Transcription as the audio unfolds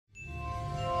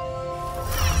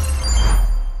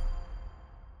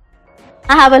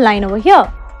I have a line over here.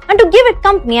 And to give it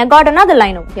company, I got another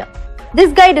line over here.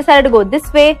 This guy decided to go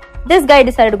this way, this guy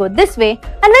decided to go this way,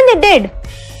 and then they did.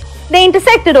 They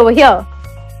intersected over here.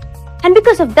 And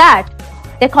because of that,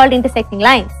 they're called intersecting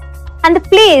lines. And the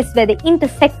place where they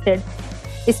intersected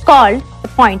is called the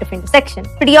point of intersection.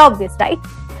 Pretty obvious, right?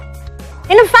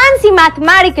 In a fancy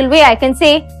mathematical way, I can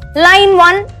say line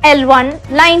 1,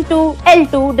 L1, line 2,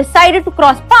 L2 decided to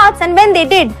cross paths, and when they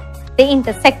did, they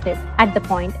intersected at the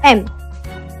point M.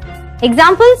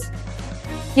 Examples?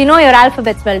 You know your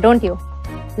alphabets well, don't you?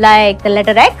 Like the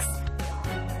letter X.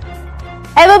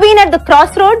 Ever been at the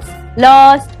crossroads?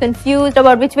 Lost, confused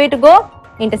about which way to go?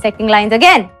 Intersecting lines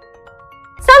again.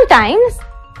 Sometimes,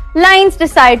 lines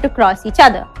decide to cross each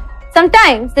other.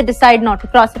 Sometimes, they decide not to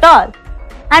cross at all.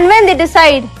 And when they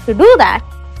decide to do that,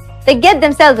 they get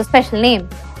themselves a special name,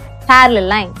 parallel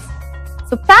lines.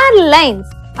 So, parallel lines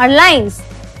are lines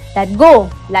that go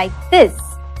like this.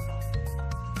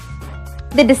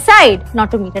 They decide not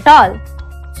to meet at all.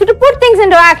 So to put things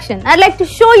into action, I'd like to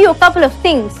show you a couple of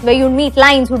things where you meet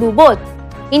lines who do both,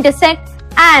 intersect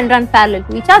and run parallel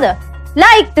to each other.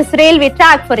 Like this railway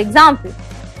track, for example.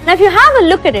 Now if you have a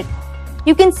look at it,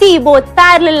 you can see both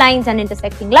parallel lines and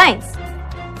intersecting lines.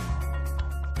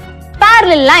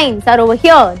 Parallel lines are over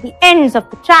here, the ends of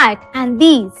the track, and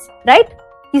these, right?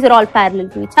 These are all parallel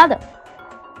to each other.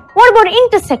 What about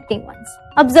intersecting ones?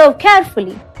 Observe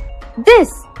carefully. This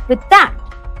with that,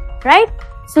 right?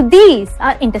 So these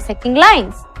are intersecting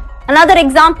lines. Another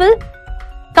example,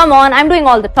 come on, I'm doing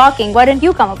all the talking, why don't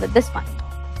you come up with this one?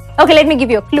 Okay, let me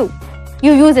give you a clue.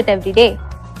 You use it every day,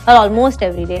 or almost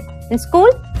every day. In school?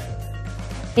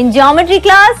 In geometry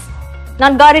class?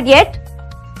 Not got it yet?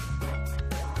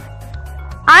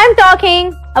 I'm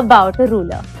talking about a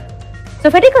ruler. So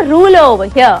if I take a ruler over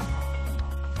here,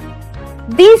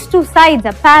 these two sides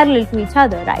are parallel to each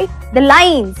other, right? The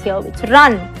lines here which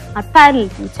run are parallel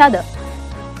to each other.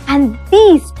 And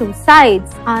these two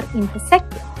sides are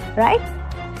intersecting, right?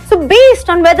 So based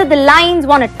on whether the lines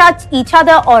want to touch each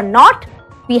other or not,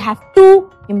 we have two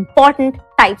important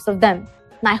types of them.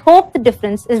 And I hope the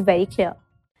difference is very clear.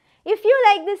 If you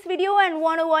like this video and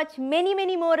want to watch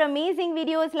many more amazing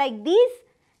videos like these,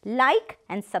 like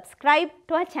and subscribe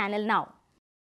to our channel now.